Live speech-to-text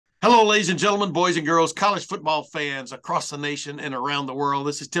Hello, ladies and gentlemen, boys and girls, college football fans across the nation and around the world.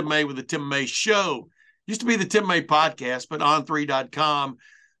 This is Tim May with the Tim May Show. Used to be the Tim May Podcast, but on3.com,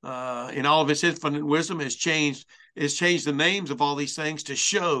 in all of its infinite wisdom, has changed the names of all these things to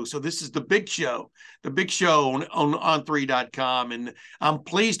show. So this is the big show on3.com. And I'm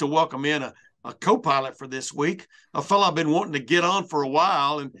pleased to welcome in a co-pilot for this week, a fellow I've been wanting to get on for a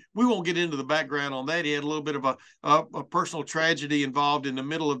while, and we won't get into the background on that. He had a little bit of a personal tragedy involved in the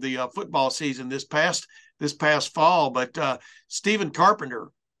middle of the football season this past fall. But Stephen Carpenter,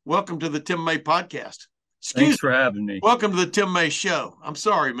 welcome to the Tim May Podcast. Thanks for having me. Welcome to the Tim May Show. I'm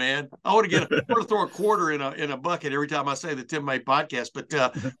sorry, man. I want to throw a quarter in a bucket every time I say the Tim May Podcast. But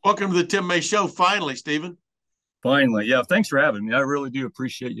welcome to the Tim May Show. Finally, Stephen. Finally, yeah. Thanks for having me. I really do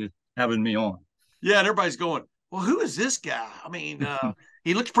appreciate you having me on. Yeah, and everybody's going, well, who is this guy? I mean,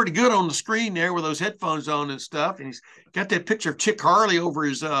 he looks pretty good on the screen there with those headphones on and stuff. And he's got that picture of Chic Harley over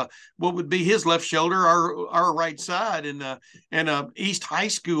his what would be his left shoulder, our right side, and East High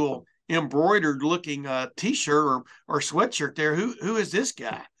School embroidered looking t-shirt or sweatshirt there. Who is this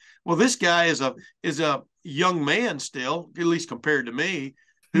guy? Well, this guy is a young man still, at least compared to me,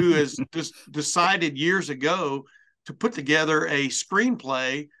 who has just decided years ago to put together a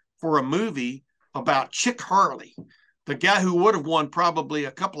screenplay for a movie about Chic Harley, the guy who would have won probably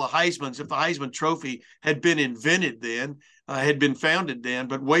a couple of Heismans if the Heisman Trophy had been invented then, had been founded then,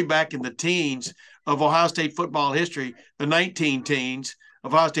 but way back in the teens of Ohio State football history, the 19 teens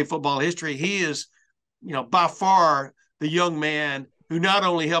of Ohio State football history. He is, by far the young man who not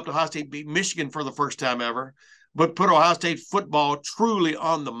only helped Ohio State beat Michigan for the first time ever, but put Ohio State football truly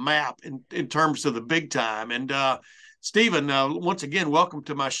on the map in terms of the big time. And Stephen, once again, welcome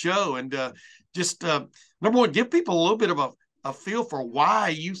to my show. And just number one, give people a little bit of a feel for why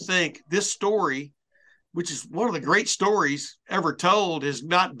you think this story, which is one of the great stories ever told, has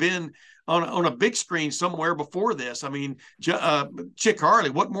not been on a big screen somewhere before this. I mean, Chic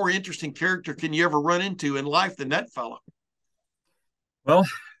Harley, what more interesting character can you ever run into in life than that fellow? Well,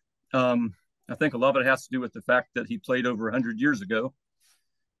 I think a lot of it has to do with the fact that he played over 100 years ago.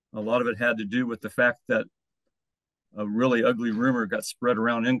 A lot of it had to do with the fact that a really ugly rumor got spread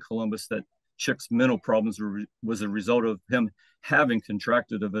around in Columbus that Chic's mental problems was a result of him having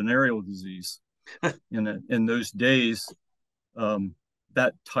contracted a venereal disease. in those days,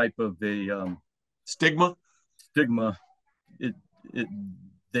 that type of a stigma,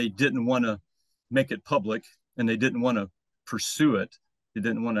 they didn't want to make it public, and they didn't want to pursue it. They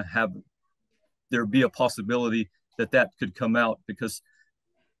didn't want to have there be a possibility that could come out, because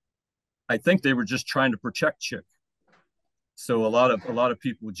I think they were just trying to protect Chic. So a lot of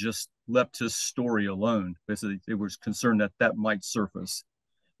people just left his story alone because they were concerned that might surface.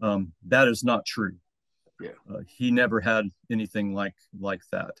 That is not true. Yeah. He never had anything like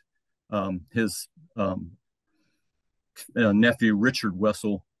that. His nephew, Richard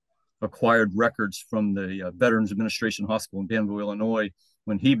Wessel, acquired records from the Veterans Administration Hospital in Danville, Illinois,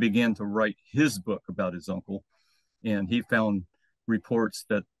 when he began to write his book about his uncle. And he found reports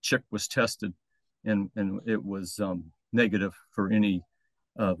that Chic was tested and it was negative for any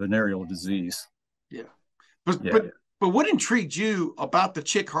venereal disease. Yeah. But what intrigued you about the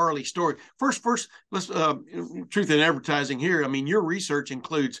Chic Harley story? First, let's truth in advertising here. I mean, your research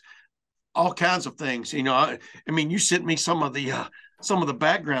includes all kinds of things. I mean, you sent me some of the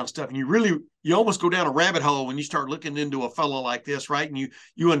background stuff, and you almost go down a rabbit hole when you start looking into a fellow like this, right? And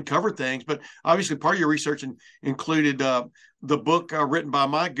you uncover things. But obviously, part of your research included the book written by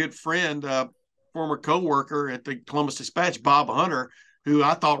my good friend, former co-worker at the Columbus Dispatch, Bob Hunter, who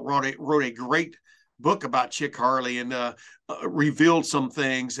I thought wrote a great book about Chic Harley and revealed some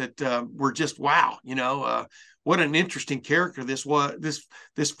things that were just wow. What an interesting character this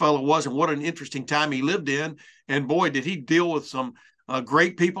fellow was, and what an interesting time he lived in. And boy, did he deal with some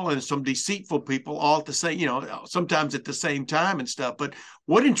great people and some deceitful people all at the same, sometimes at the same time and stuff. But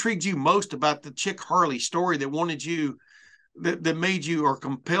what intrigued you most about the Chic Harley story that made you or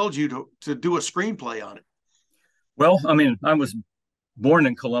compelled you to do a screenplay on it? Well, I mean, I was born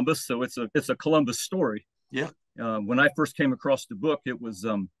in Columbus, so it's a Columbus story. Yeah. When I first came across the book, it was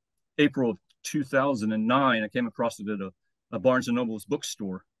April of 2009. I came across it at a Barnes and Noble's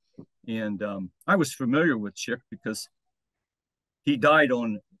bookstore, and I was familiar with Chic because he died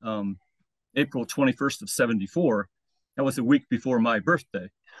on April 21st of 1974. That was a week before my birthday.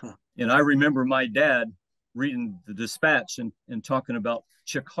 Huh. And I remember my dad reading the Dispatch and talking about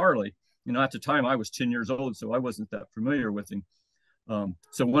Chic Harley. At the time I was 10 years old, so I wasn't that familiar with him.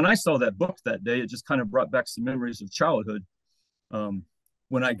 So when I saw that book that day, it just kind of brought back some memories of childhood.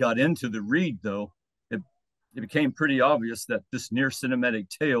 When I got into the read, though, it became pretty obvious that this near cinematic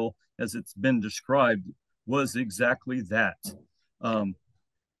tale, as it's been described, was exactly that.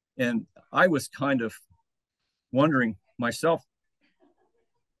 And I was kind of wondering myself,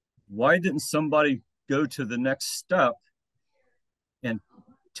 why didn't somebody go to the next step and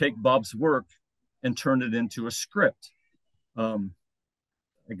take Bob's work and turn it into a script?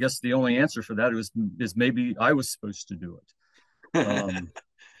 I guess the only answer for that is maybe I was supposed to do it.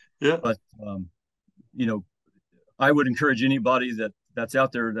 Yeah. But you know, I would encourage anybody that's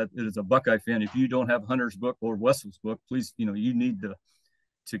out there that is a Buckeye fan. If you don't have Hunter's book or Wessel's book, please, you need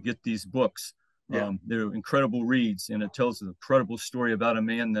to get these books. Yeah. They're incredible reads, and it tells an incredible story about a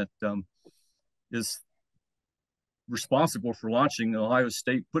man that is responsible for launching the Ohio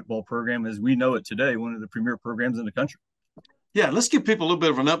State football program as we know it today, one of the premier programs in the country. Yeah, let's give people a little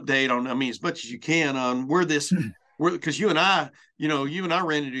bit of an update on, I mean, as much as you can on where this, because you and I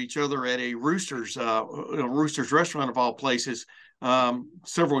ran into each other at a Roosters restaurant of all places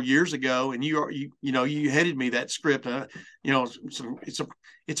several years ago, and you headed me that script.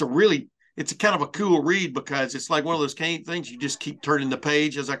 It's a kind of a cool read because it's like one of those things you just keep turning the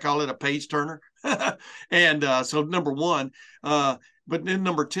page, as I call it, a page turner. And so number one, but then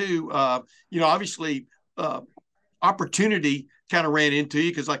number two, obviously. Opportunity kind of ran into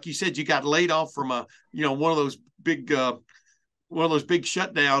you because, like you said, you got laid off from one of those big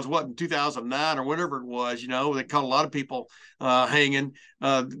shutdowns. What, in 2009 or whatever it was? They caught a lot of people hanging.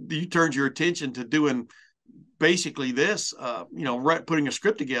 You turned your attention to doing basically this. Putting a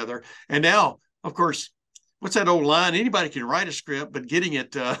script together, and now, of course, what's that old line? Anybody can write a script, but getting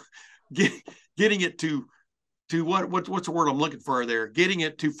it to what's the word I'm looking for there? Getting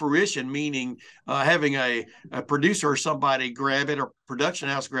it to fruition, meaning having a producer or somebody grab it, or production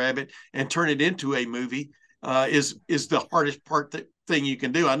house grab it and turn it into a movie is the hardest thing you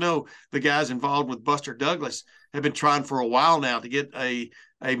can do. I know the guys involved with Buster Douglas have been trying for a while now to get a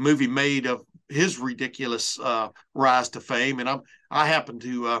movie made of his ridiculous rise to fame, and I happen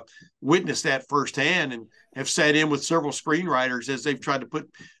to witness that firsthand and have sat in with several screenwriters as they've tried to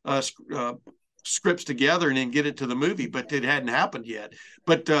put scripts together and then get it to the movie, but it hadn't happened yet.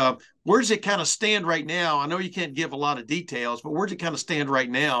 But where does it kind of stand right now? I know you can't give a lot of details, but where does it kind of stand right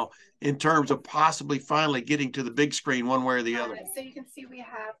now in terms of possibly finally getting to the big screen one way or the other? So you can see we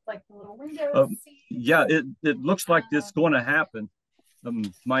have like the little windows. Yeah, it looks like it's going to happen.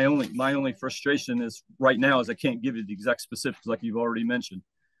 My only frustration is right now is I can't give you the exact specifics like you've already mentioned.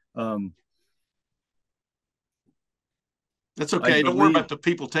 That's okay. Don't worry about the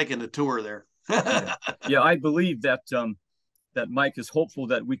people taking the tour there. Yeah, I believe that that Mike is hopeful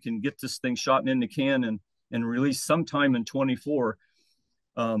that we can get this thing shot and in the can and release sometime in 24,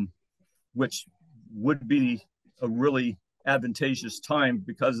 which would be a really advantageous time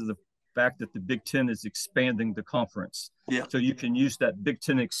because of the fact that the Big Ten is expanding the conference. Yeah. So you can use that Big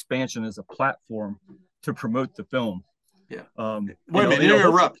Ten expansion as a platform to promote the film. Yeah. Wait a minute,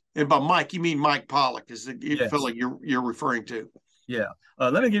 interrupt. And by Mike, you mean Mike Pollock? Is it yes. Fellow you're referring to? Yeah.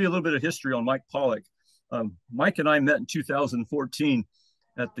 Let me give you a little bit of history on Mike Pollock. Mike and I met in 2014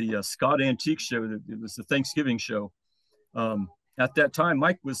 at the Scott Antique Show. It was the Thanksgiving show. At that time,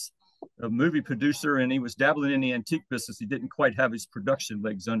 Mike was a movie producer and he was dabbling in the antique business. He didn't quite have his production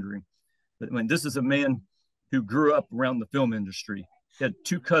legs under him. But this is a man who grew up around the film industry. He had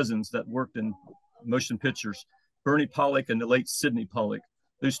two cousins that worked in motion pictures, Bernie Pollock and the late Sidney Pollock.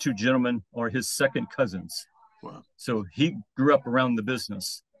 Those two gentlemen are his second cousins. Wow. So he grew up around the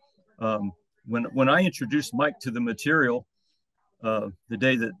business. When I introduced Mike to the material, the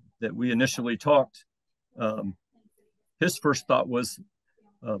day that we initially talked, his first thought was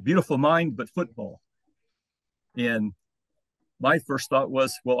beautiful mind, but football. And my first thought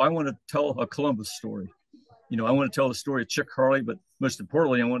was, well, I want to tell a Columbus story. I want to tell the story of Chic Harley, but most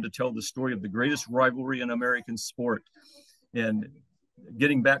importantly, I wanted to tell the story of the greatest rivalry in American sport. And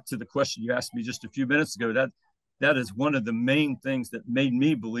getting back to the question you asked me just a few minutes ago, that is one of the main things that made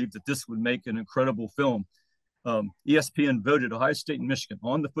me believe that this would make an incredible film. ESPN voted Ohio State and Michigan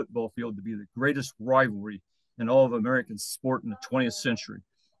on the football field to be the greatest rivalry in all of American sport in the 20th century.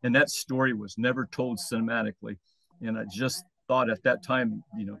 And that story was never told cinematically. And I just thought at that time,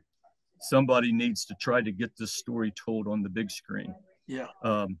 somebody needs to try to get this story told on the big screen. Yeah.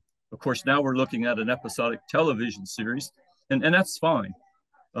 Of course, now we're looking at an episodic television series, and that's fine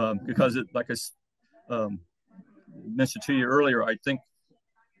because like I mentioned to you earlier, I think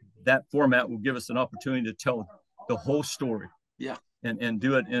that format will give us an opportunity to tell the whole story. Yeah. And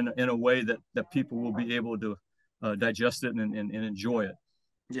do it in a way that people will be able to digest it and enjoy it.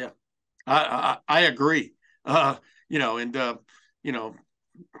 Yeah, I agree.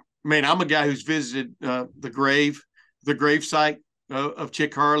 man, I'm a guy who's visited the grave site of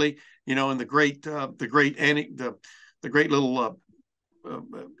Chic Harley, and the great the great little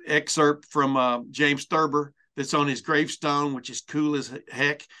excerpt from James Thurber that's on his gravestone, which is cool as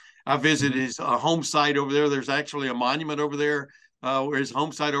heck. I visited his home site over there. There's actually a monument over there, where his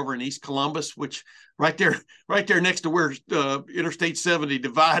home site over in East Columbus, which right there next to where Interstate 70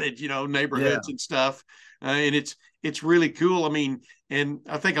 divided, neighborhoods and stuff. And it's really cool. I mean, and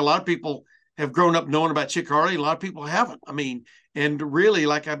I think a lot of people have grown up knowing about Chic Harley. A lot of people haven't. I mean, and really,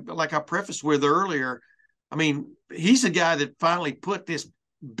 like I prefaced with earlier, I mean, he's the guy that finally put this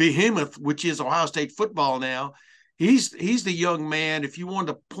behemoth, which is Ohio State football now. He's the young man. If you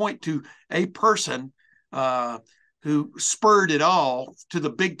wanted to point to a person who spurred it all to the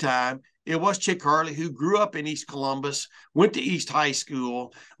big time, it was Chic Harley, who grew up in East Columbus, went to East High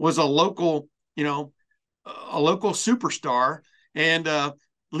School, was a local superstar, and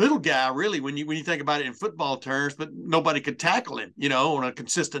little guy, really, when you think about it in football terms, but nobody could tackle him, on a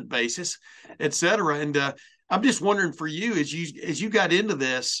consistent basis, et cetera. And I'm just wondering for you, as you got into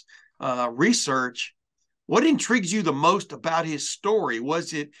this research, what intrigues you the most about his story?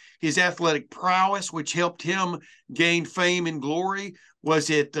 Was it his athletic prowess, which helped him gain fame and glory? Was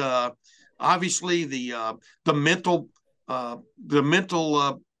it obviously the mental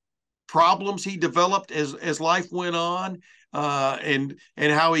problems he developed as life went on, and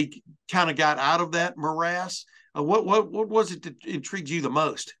how he kind of got out of that morass? What was it that intrigued you the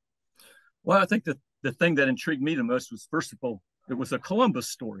most? Well, I think that the thing that intrigued me the most was, first of all, it was a Columbus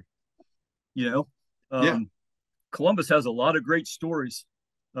story. Columbus has a lot of great stories,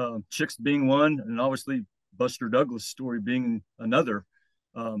 Chic's being one, and obviously Buster Douglas' story being another.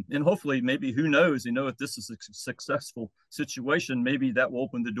 And hopefully, maybe, who knows, if this is a successful situation, maybe that will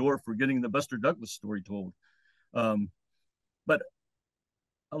open the door for getting the Buster Douglas story told. But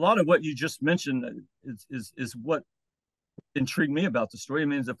a lot of what you just mentioned is what intrigued me about the story. I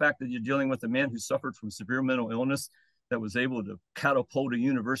mean, it's the fact that you're dealing with a man who suffered from severe mental illness that was able to catapult a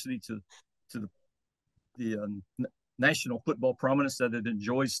university to the national football prominence that it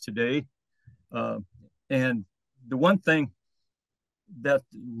enjoys today. And the one thing that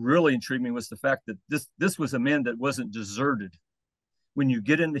really intrigued me was the fact that this was a man that wasn't deserted. When you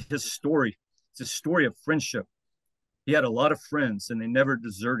get into his story, it's a story of friendship. He had a lot of friends, and they never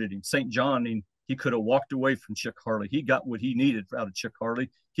deserted him. St. John, he could have walked away from Chic Harley. He got what he needed out of Chic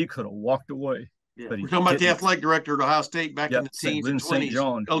Harley. He could have walked away. Yeah. We're talking about the athletic director at Ohio State back in the teens and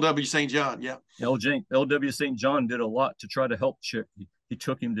 20s. L.W. St. John, yeah. L.W. St. John did a lot to try to help Chic. He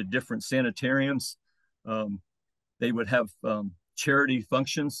took him to different sanitariums. They would have charity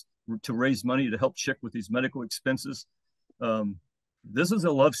functions to raise money to help Chic with these medical expenses. This is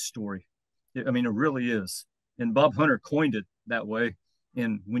a love story. I mean, it really is. And Bob Hunter coined it that way.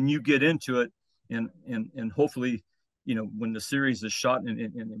 And when you get into it, and hopefully, when the series is shot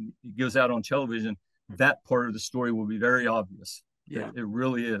and it goes out on television, that part of the story will be very obvious. Yeah, it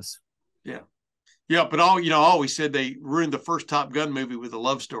really is. Yeah. Yeah, but I always said they ruined the first Top Gun movie with a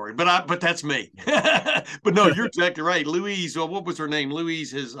love story, but that's me. But no, you're exactly right. Louise, what was her name?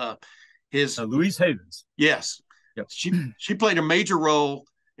 Louise, his Louise Havens. Yes. Yep. She played a major role,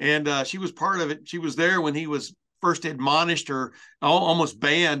 and she was part of it. She was there when he was first admonished or almost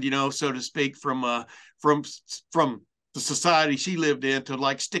banned, so to speak, from the society she lived in, to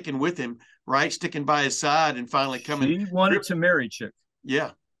like sticking with him, right? Sticking by his side and finally coming. She wanted to marry Chic.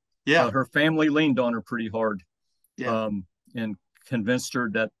 Yeah. Yeah. Her family leaned on her pretty hard, and convinced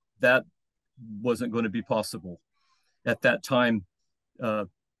her that wasn't going to be possible. At that time,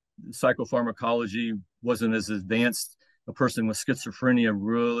 psychopharmacology wasn't as advanced. A person with schizophrenia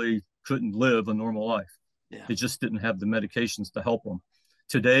really couldn't live a normal life. Yeah. They just didn't have the medications to help them.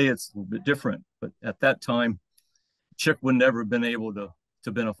 Today, it's a little bit different. But at that time, Chic would never have been able to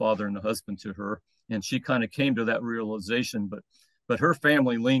been a father and a husband to her. And she kind of came to that realization. But her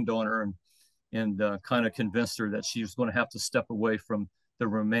family leaned on her and kind of convinced her that she was going to have to step away from the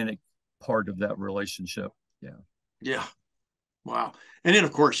romantic part of that relationship. Yeah. Yeah. Wow. And then,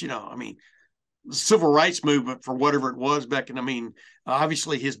 of course, the civil rights movement, for whatever it was back in,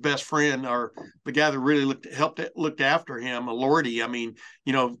 obviously his best friend, or the guy that really looked after him, Lordy.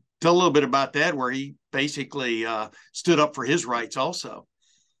 Tell a little bit about that, where he basically stood up for his rights also.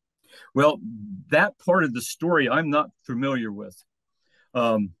 Well, that part of the story I'm not familiar with.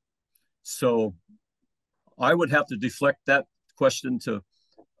 So I would have to deflect that question to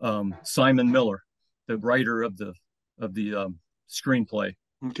Simon Miller, the writer of the screenplay.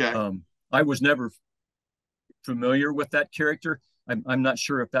 Okay. I was never familiar with that character. I'm not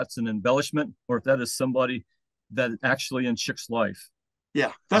sure if that's an embellishment or if that is somebody that actually in Chic's life.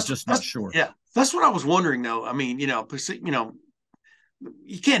 Yeah, I'm just not sure. Yeah, that's what I was wondering though. I mean, you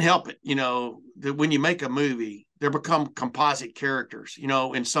can't help it, that when you make a movie, they become composite characters,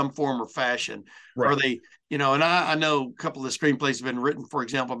 in some form or fashion. Right. Are they, and I know a couple of the screenplays have been written, for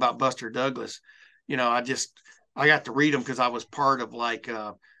example, about Buster Douglas. I got to read them because I was part of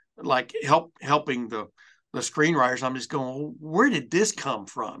helping the screenwriters. I'm just going, well, where did this come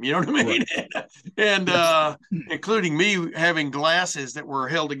from? You know what I mean? Right. And including me having glasses that were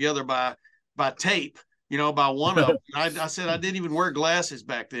held together by tape, by one of them. I said I didn't even wear glasses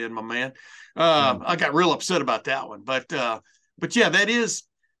back then, my man. I got real upset about that one. But yeah, that is,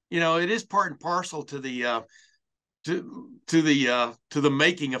 it is part and parcel to the to the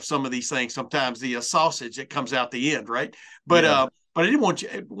making of some of these things. Sometimes the sausage that comes out the end, right? But I didn't want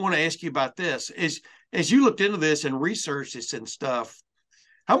to ask you about this. As you looked into this and researched this and stuff,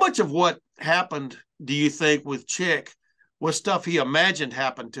 how much of what happened do you think with Chic was stuff he imagined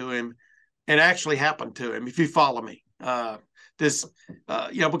happened to him and actually happened to him, if you follow me?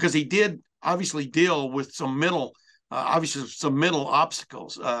 Because he did obviously deal with some mental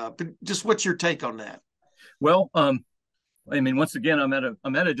obstacles. But just what's your take on that? Well, I mean, once again, I'm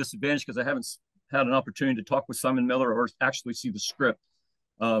at a disadvantage because I haven't had an opportunity to talk with Simon Miller or actually see the script.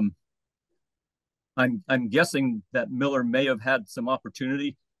 I'm guessing that Miller may have had some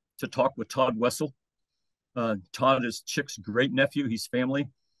opportunity to talk with Todd Wessel. Todd is Chic's great nephew. He's family,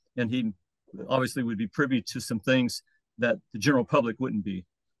 and he obviously would be privy to some things that the general public wouldn't be.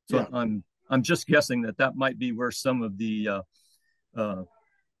 So yeah. I'm just guessing that might be where some of the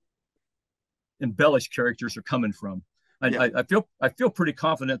embellished characters are coming from. I feel pretty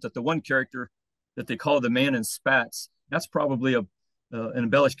confident that the one character that they call the man in spats, that's probably an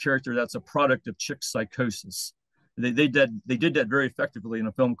embellished character that's a product of Chic's psychosis. They did that very effectively in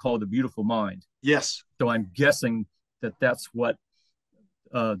a film called The Beautiful Mind. Yes. So I'm guessing that's what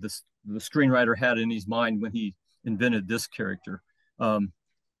the screenwriter had in his mind when he invented this character.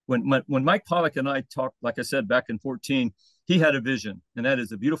 When Mike Pollock and I talked, like I said, back in 2014, he had a vision, and that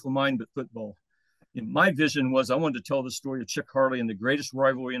is A Beautiful Mind but football. And my vision was I wanted to tell the story of Chic Harley and the greatest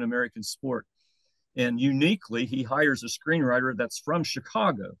rivalry in American sport. And uniquely, he hires a screenwriter that's from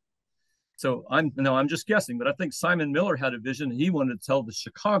Chicago. So I'm just guessing, but I think Simon Miller had a vision. He wanted to tell the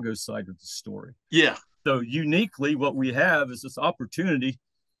Chicago side of the story. Yeah. So uniquely, what we have is this opportunity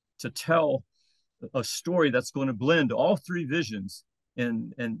to tell a story that's going to blend all three visions.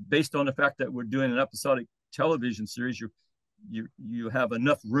 And based on the fact that we're doing an episodic television series, you have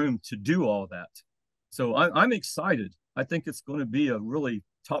enough room to do all that. So I'm excited. I think it's going to be a really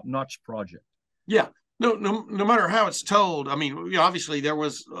top-notch project. Yeah. No matter how it's told. I mean, obviously there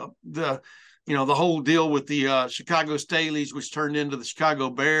was the whole deal with the Chicago Staleys, which turned into the Chicago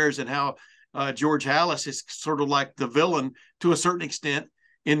Bears, and how George Halas is sort of like the villain to a certain extent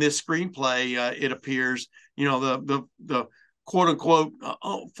in this screenplay. It appears, the quote unquote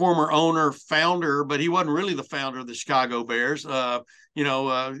former owner, founder, but he wasn't really the founder of the Chicago Bears.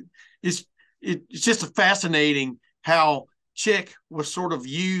 It's just fascinating how Chic was sort of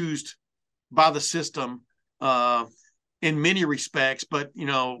used by the system in many respects, but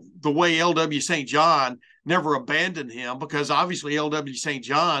the way L.W. St. John never abandoned him, because obviously L.W. St.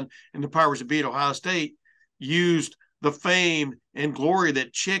 John and the powers that be at Ohio State used the fame and glory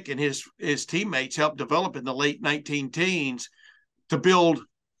that Chic and his teammates helped develop in the late 19 teens to build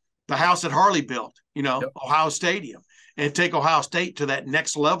the house that Harley built, yep. Ohio Stadium, and take Ohio State to that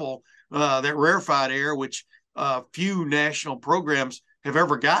next level, that rarefied air, which few national programs have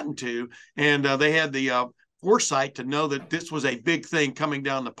ever gotten to. And they had the foresight to know that this was a big thing coming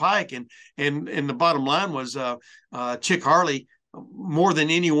down the pike. And the bottom line was Chic Harley, more than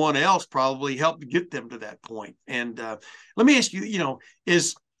anyone else, probably helped get them to that point. And let me ask you,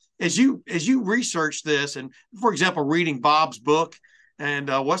 as you research this, and for example, reading Bob's book and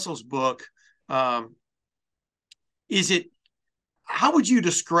Wessel's book, how would you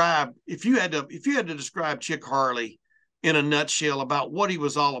describe, if you had to describe Chic Harley in a nutshell about what he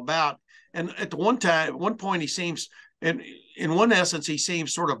was all about? And at one point he seems, and in one essence, he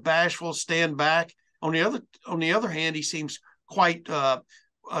seems sort of bashful, stand back. On the other hand, he seems quite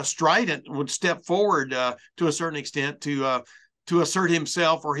strident and would step forward to a certain extent to assert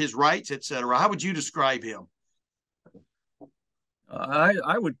himself or his rights, etc. How would you describe him?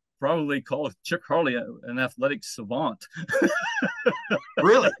 I would probably call Chic Harley an athletic savant.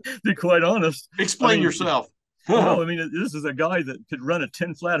 Really? To be quite honest. Explain yourself. Well, I mean, this is a guy that could run a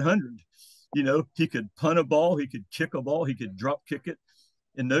 10 flat 100. He could punt a ball, he could kick a ball, he could drop kick it.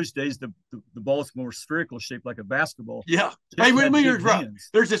 in those days, the ball's more spherical shaped like a basketball. Yeah. Hey,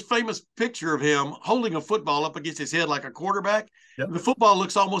 there's this famous picture of him holding a football up against his head like a quarterback. Yep. The football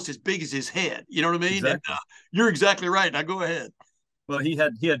looks almost as big as his head. You know what I mean? Exactly. And, you're exactly right. Now go ahead. Well, he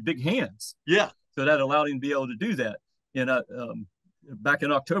had big hands. Yeah. So that allowed him to be able to do that. And back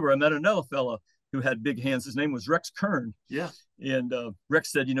in October, I met another fella who had big hands. His name was Rex Kern. Yeah. And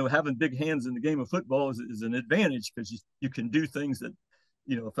Rex said, having big hands in the game of football is an advantage because you can do things that,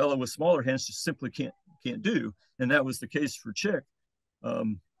 a fellow with smaller hands just simply can't do. And that was the case for Chic.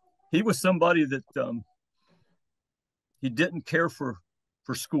 He was somebody that he didn't care for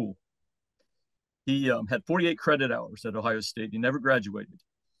school. He had 48 credit hours at Ohio State. He never graduated.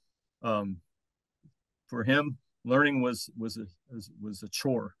 For him, learning was a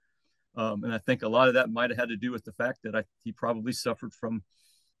chore. And I think a lot of that might have had to do with the fact that he probably suffered from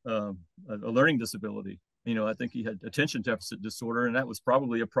a learning disability. I think he had attention deficit disorder, and that was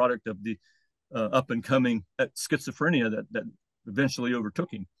probably a product of the up and coming schizophrenia that eventually overtook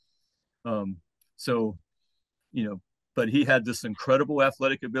him. But he had this incredible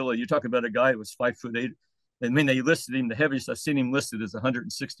athletic ability. You talk about a guy who was 5'8". I mean, they listed him, the heaviest I've seen him listed is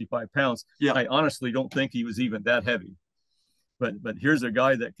 165 pounds. Yeah. I honestly don't think he was even that heavy. But here's a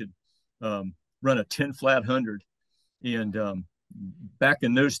guy that could run a 10 flat 100. And back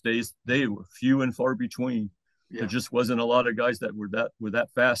in those days, they were few and far between. Yeah. There just wasn't a lot of guys that were that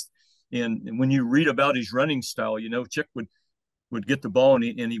fast. And when you read about his running style, Chic would get the ball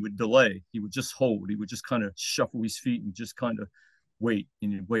and he would delay. He would just hold. He would just kind of shuffle his feet and just kind of wait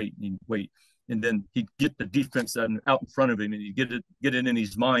and wait and wait. And then he'd get the defense out in front of him, and he'd get it in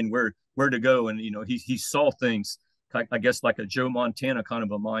his mind where to go. And he saw things, I guess, like a Joe Montana kind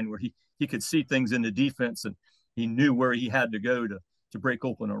of a mind, where he could see things in the defense, and he knew where he had to go to break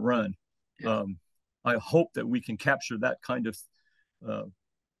open a run. Yeah. I hope that we can capture that kind of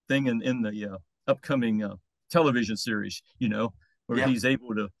thing in the upcoming television series, where yeah. he's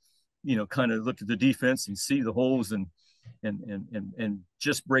able to, kind of look at the defense and see the holes and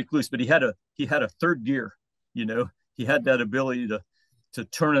just break loose. But he had a third gear, he had that ability to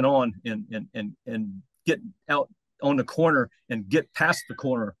turn it on and get out on the corner and get past the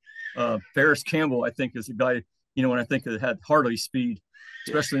corner. Ferris Campbell, I think, is a guy, when I think it had Harley speed,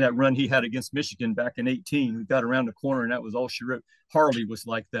 especially that run he had against Michigan back in 2018. We got around the corner and that was all she wrote. Harley was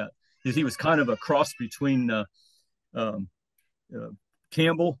like that. He was kind of a cross between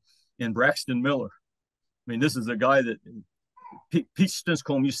Campbell and Braxton Miller. I mean, this is a guy that Pete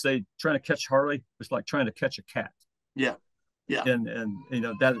Stinscombe used to say, trying to catch Harley was like trying to catch a cat. Yeah. Yeah. And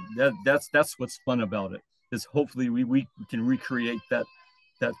that's what's fun about it, is hopefully we can recreate that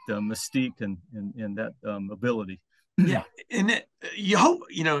mystique and that ability. Yeah. And you hope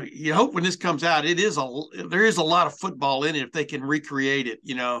when this comes out, there is a lot of football in it if they can recreate it,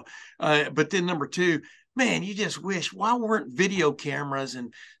 but then number two, man, you just wish, why weren't video cameras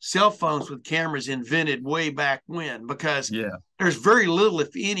and cell phones with cameras invented way back when? Because there's very little,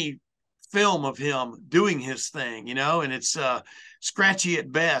 if any, film of him doing his thing, and it's scratchy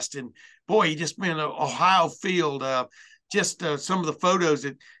at best. And boy, you just been Ohio field, some of the photos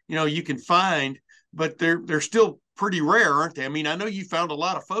that, you can find, but they're still pretty rare, aren't they? I mean, I know you found a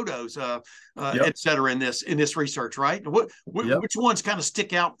lot of photos, et cetera, in this research, right? Which ones kind of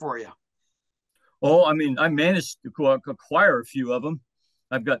stick out for you? Oh, I mean, I managed to acquire a few of them.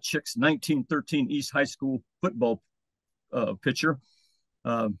 I've got Chic's 1913 East High School football picture.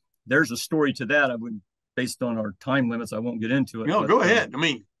 There's a story to that. Based on our time limits, I won't get into it. No, go ahead. I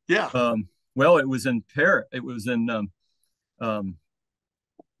mean, yeah. Well, it was in Paris. It was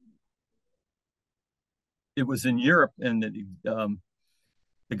in Europe, and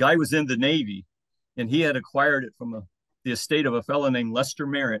the guy was in the Navy, and he had acquired it from the estate of a fellow named Lester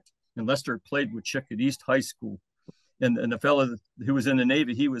Merritt. And Lester played with Chic at East High School. And the fellow who was in the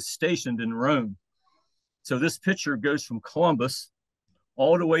Navy, he was stationed in Rome. So this picture goes from Columbus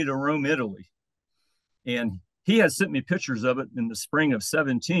all the way to Rome, Italy. And he had sent me pictures of it in the spring of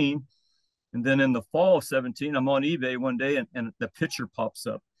 17. And then in the fall of 17, I'm on eBay one day and the picture pops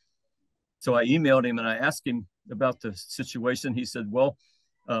up. So I emailed him and I asked him about the situation. He said, well,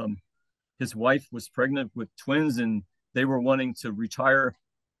 his wife was pregnant with twins and they were wanting to retire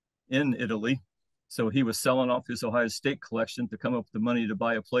in Italy. So he was selling off his Ohio State collection to come up with the money to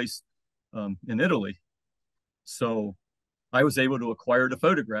buy a place in Italy. So I was able to acquire the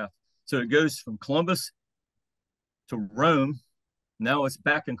photograph. So it goes from Columbus to Rome. Now it's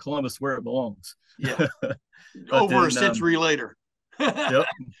back in Columbus where it belongs. Yeah. Over a century later. Yep.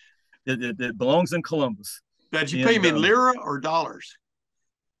 It belongs in Columbus. Did you pay him in lira or dollars?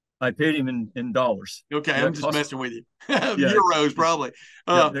 I paid him in dollars. Okay, Yeah, I'm just messing with you. yeah, Euros probably.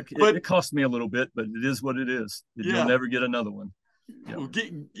 Yeah, But it cost me a little bit, but it is what it is. You'll yeah, never get another one. Yeah. well,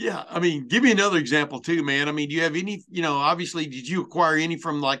 yeah. I mean, give me another example too, man. I mean, do you have any? Obviously, did you acquire any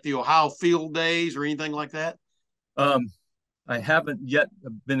from like the Ohio field days or anything like that? I haven't yet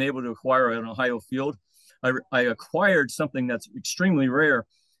been able to acquire an Ohio field. I acquired something that's extremely rare.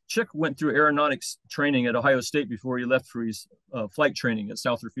 Chick went through aeronautics training at Ohio State before he left for his flight training at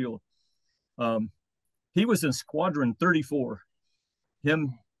Souther Field. He was in Squadron 34.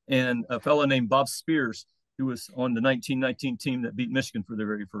 Him and a fellow named Bob Spears, who was on the 1919 team that beat Michigan for the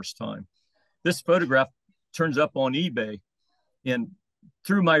very first time. This photograph turns up on eBay. And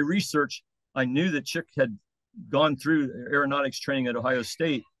through my research, I knew that Chick had gone through aeronautics training at Ohio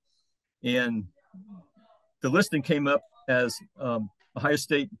State. And the listing came up as Ohio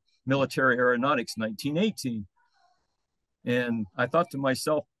State Military Aeronautics 1918. And I thought to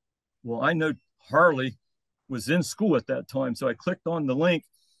myself, well, I know Harley was in school at that time. So I clicked on the link,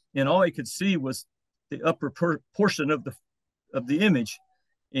 and all I could see was the upper portion of the image.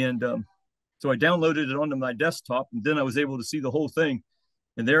 And so I downloaded it onto my desktop, and then I was able to see the whole thing.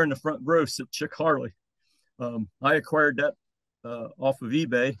 And there in the front row sat Chic Harley. I acquired that off of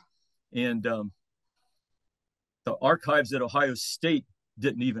eBay, and the archives at Ohio State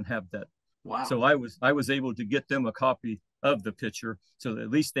didn't even have that. Wow. So I was able to get them a copy of the picture, so that at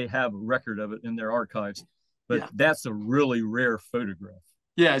least they have a record of it in their archives. But that's a really rare photograph.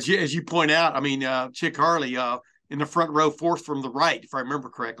 Yeah, as you point out, I mean, Chic Harley in the front row, fourth from the right, if I remember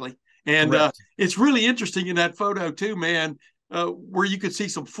correctly. And it's really interesting in that photo too, man, where you could see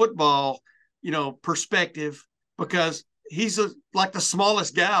some football, perspective, because he's like the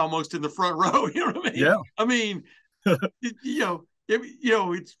smallest guy almost in the front row. You know what I mean? Yeah. I mean,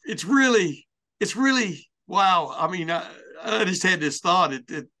 it's really wow. I mean, I just had this thought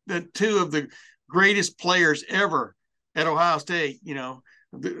that two of the greatest players ever at Ohio State,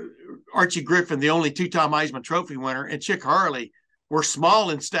 Archie Griffin, the only two-time Heisman Trophy winner, and Chic Harley were small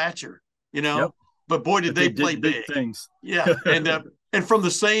in stature, but boy, did they play big things. Yeah. And from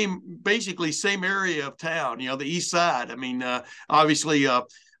the basically same area of town, the East Side. I mean, obviously,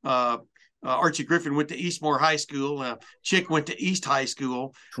 Archie Griffin went to Eastmore High School. Chick went to East High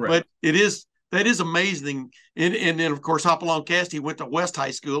School. Correct. But that is amazing. And then, of course, Hopalong Cassidy went to West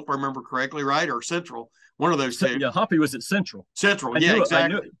High School, if I remember correctly, right? Or Central, one of those two. Yeah, Hoppy was at Central.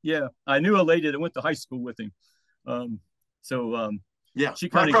 Exactly. I knew a lady that went to high school with him. She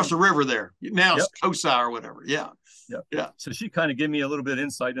right across the river there. Now it's COSI or whatever. Yeah. So she kind of gave me a little bit of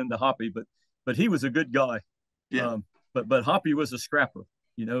insight into Hoppy, but he was a good guy. Yeah. But Hoppy was a scrapper.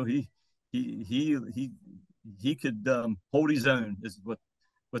 He could hold his own, is what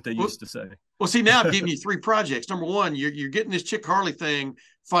they used to say. Well, see, now I've given you three projects. Number one, you're getting this Chic Harley thing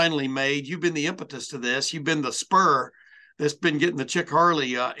finally made. You've been the impetus to this. You've been the spur that's been getting the Chic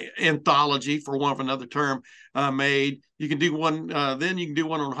Harley anthology, for want of another term, made. You can do one, then you can do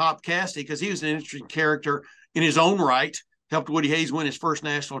one on Hop Cassidy, because he was an interesting character in his own right, helped Woody Hayes win his first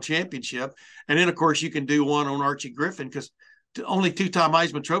national championship. And then, of course, you can do one on Archie Griffin, because only two-time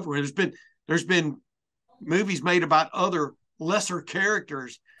Heisman Trophy winner. There's been movies made about other lesser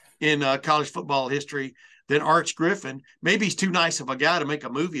characters in college football history than Arch Griffin. Maybe he's too nice of a guy to make a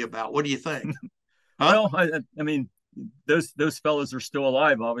movie about. What do you think? Huh? Well, I mean, those fellas are still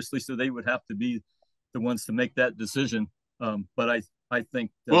alive, obviously, so they would have to be the ones to make that decision. But I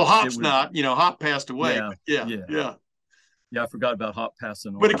think Hop's not. Hop passed away. Yeah. I forgot about Hop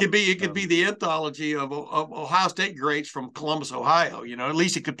passing away. But it could be the anthology of Ohio State greats from Columbus, Ohio. At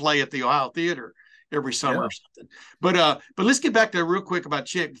least it could play at the Ohio Theater every summer or something. But let's get back to real quick about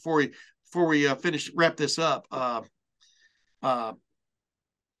Chick before we wrap this up.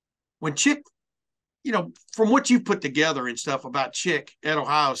 When Chick, from what you put together and stuff about Chick at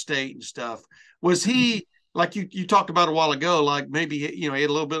Ohio State and stuff, was he, like you talked about a while ago, like maybe he had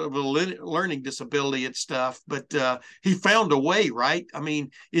a little bit of a learning disability and stuff, but he found a way, right? I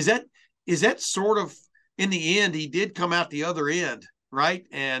mean, is that sort of, in the end, he did come out the other end, right?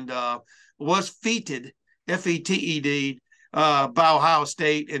 And was feted, FETED, by Ohio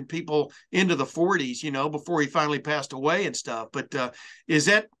State and people into the 40s, before he finally passed away and stuff. But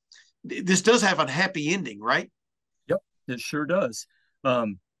this does have a happy ending, right? Yep, it sure does.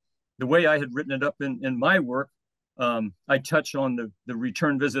 The way I had written it up in my work, I touch on the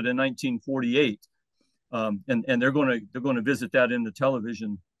return visit in 1948, and they're going to visit that in the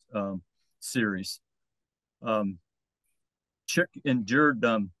television series. Chick endured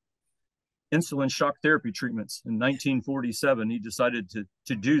insulin shock therapy treatments in 1947. He decided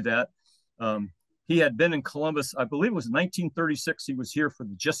to do that. he had been in Columbus, I believe it was 1936. He was here for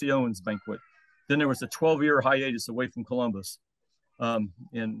the Jesse Owens banquet. Then there was a 12-year hiatus away from Columbus.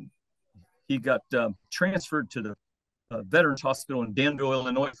 And he got transferred to the Veterans Hospital in Danville,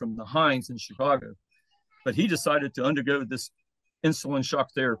 Illinois from the Hines in Chicago. But he decided to undergo this insulin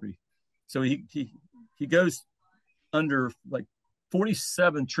shock therapy. So he goes under like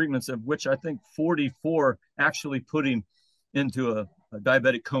 47 treatments, of which I think 44 actually put him into a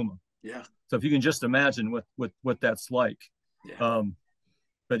diabetic coma. Yeah. So if you can just imagine what that's like. Yeah.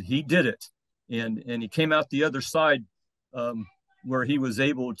 But he did it, and he came out the other side, where he was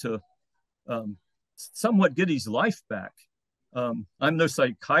able to somewhat get his life back. I'm no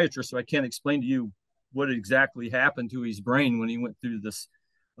psychiatrist, so I can't explain to you what exactly happened to his brain when he went through this.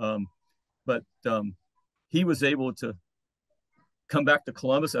 But he was able to come back to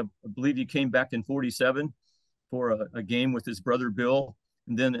Columbus. I believe he came back in 47 for a game with his brother Bill.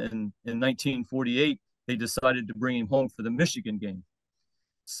 And then in 1948, they decided to bring him home for the Michigan game.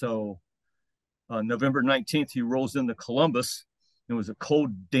 So on November 19th, he rolls into Columbus. It was a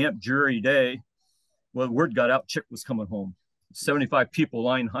cold, damp, dreary day. Well, the word got out, Chick was coming home. 75 people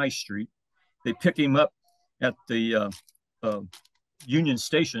line High Street. They pick him up at the Union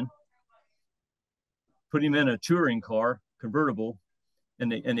Station, put him in a touring car, convertible,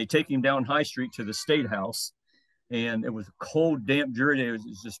 and they take him down High Street to the State House. And it was a cold, damp, dreary day. It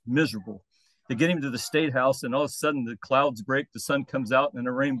was just miserable. They get him to the State House, and all of a sudden the clouds break, the sun comes out, and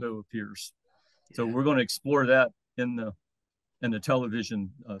a rainbow appears. So we're going to explore that in the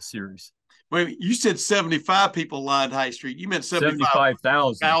television series. Wait, you said 75 people lined High Street. You meant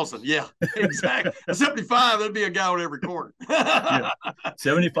 75,000. Yeah, exactly. 75, that'd be a guy on every corner. Yeah.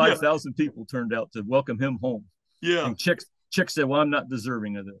 75,000 people turned out to welcome him home. Yeah. And Chick said, well, I'm not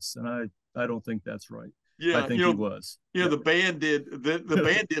deserving of this. And I don't think that's right. Yeah, I think he was. Yeah, the band did. The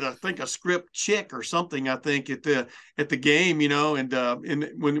band did, I think, a script Chick or something. I think at the game, and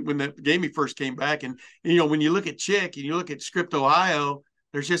when the game he first came back, and when you look at Chick and you look at Script Ohio,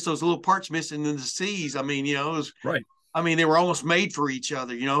 there's just those little parts missing in the C's. I mean, it was right. I mean, they were almost made for each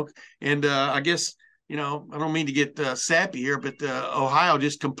other, And I guess I don't mean to get sappy here, but Ohio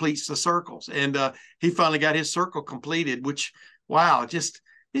just completes the circles, and he finally got his circle completed. Which, wow,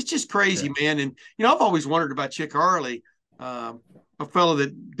 it's just crazy, man. And, I've always wondered about Chic Harley, a fellow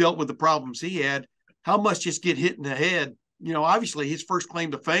that dealt with the problems he had, how much just get hit in the head. Obviously his first claim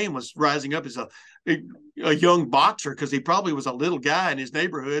to fame was rising up as a young boxer, because he probably was a little guy in his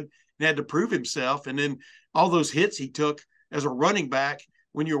neighborhood and had to prove himself. And then all those hits he took as a running back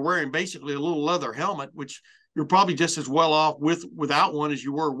when you're wearing basically a little leather helmet, which you're probably just as well off without one as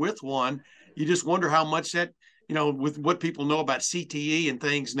you were with one. You just wonder how much that, with what people know about CTE and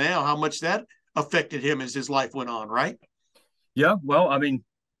things now, how much that affected him as his life went on, right? Yeah, well, I mean,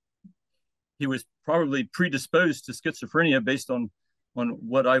 he was probably predisposed to schizophrenia based on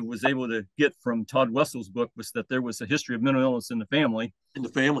what I was able to get from Todd Wessel's book, was that there was a history of mental illness in the family. In the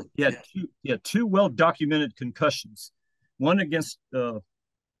family. He had two well-documented concussions, one against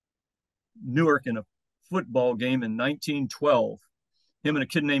Newark in a football game in 1912. Him and a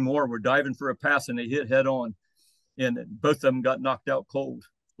kid named Moore were diving for a pass, and they hit head on. And both of them got knocked out cold.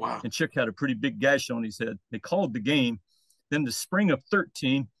 Wow. And Chick had a pretty big gash on his head. They called the game. Then the spring of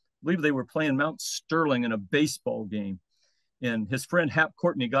 13, I believe they were playing Mount Sterling in a baseball game. And his friend Hap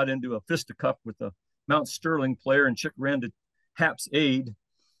Courtney got into a fisticuff with a Mount Sterling player, and Chick ran to Hap's aid.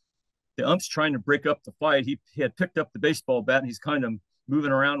 The ump's trying to break up the fight. He had picked up the baseball bat, and he's kind of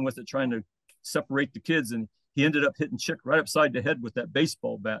moving around with it, trying to separate the kids. And he ended up hitting Chick right upside the head with that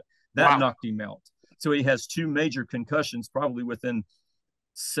baseball bat. That knocked him out. So he has two major concussions, probably within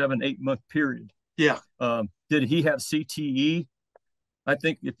 7-8 month period. Yeah. Did he have CTE? I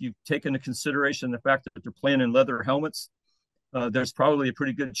think if you take into consideration the fact that they're playing in leather helmets, there's probably a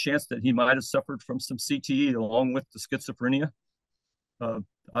pretty good chance that he might have suffered from some CTE along with the schizophrenia.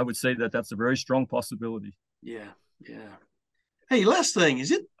 I would say that that's a very strong possibility. Yeah. Yeah. Hey, last thing,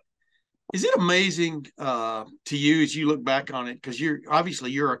 is it amazing to you as you look back on it? Because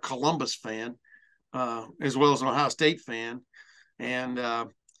you're a Columbus fan, as well as an Ohio State fan. And,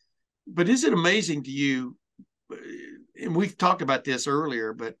 but is it amazing to you, and we've talked about this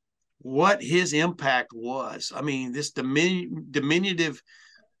earlier, but what his impact was? I mean, this diminutive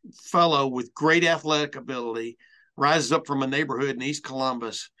fellow with great athletic ability rises up from a neighborhood in East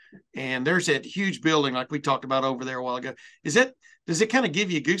Columbus, and there's that huge building like we talked about over there a while ago. Does it kind of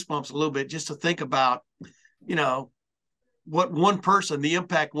give you goosebumps a little bit just to think about, what the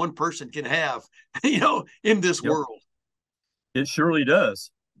impact one person can have, in this world? It surely does.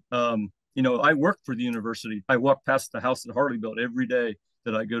 I work for the university. I walk past the house that Harley built every day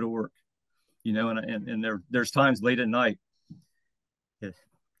that I go to work. you know, and there's times late at night, it,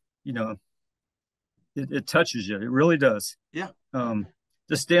 you know, it touches you. It really does. Yeah.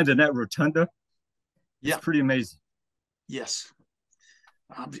 Just stand in that rotunda. Yeah. It's pretty amazing. Yes.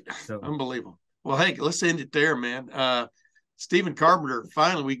 So, unbelievable. Well, hey, let's end it there, man. Stephen Carpenter,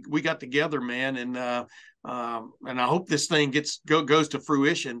 finally we got together, man, and I hope this thing goes to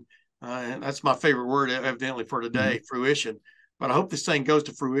fruition. And that's my favorite word, evidently, for today, fruition. But I hope this thing goes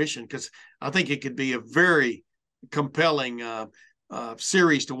to fruition, because I think it could be a very compelling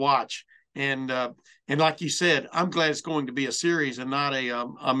series to watch. And like you said, I'm glad it's going to be a series and not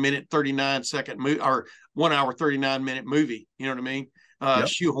a minute 39-second movie or 1 hour 39-minute movie. You know what I mean?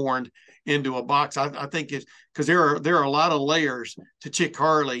 Shoehorned into a box. I think it's because there are a lot of layers to Chic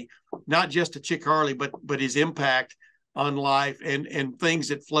Harley, not just to Chic Harley, but his impact on life and things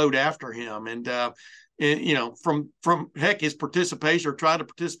that flowed after him. And you know, from heck, his participation or trying to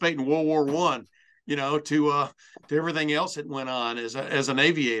participate in World War I, you know, to everything else that went on as an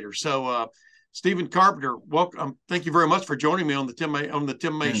aviator. So Stephen Carpenter, welcome. Thank you very much for joining me on the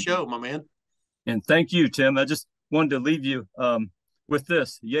Tim May Show, my man. And thank you, Tim. I just wanted to leave you with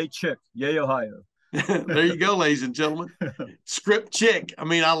this: yay Chick, yay Ohio. There you go, ladies and gentlemen. Script Chick. I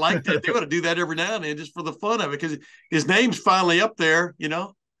mean, I like that. They want to do that every now and then just for the fun of it, because his name's finally up there, you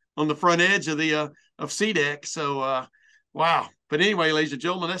know, on the front edge of the of CDEC. So wow. But anyway, ladies and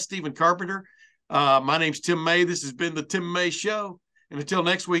gentlemen, that's Stephen Carpenter. My name's Tim May. This has been the Tim May Show. And until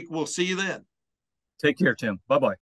next week, we'll see you then. Take care, Tim. Bye-bye.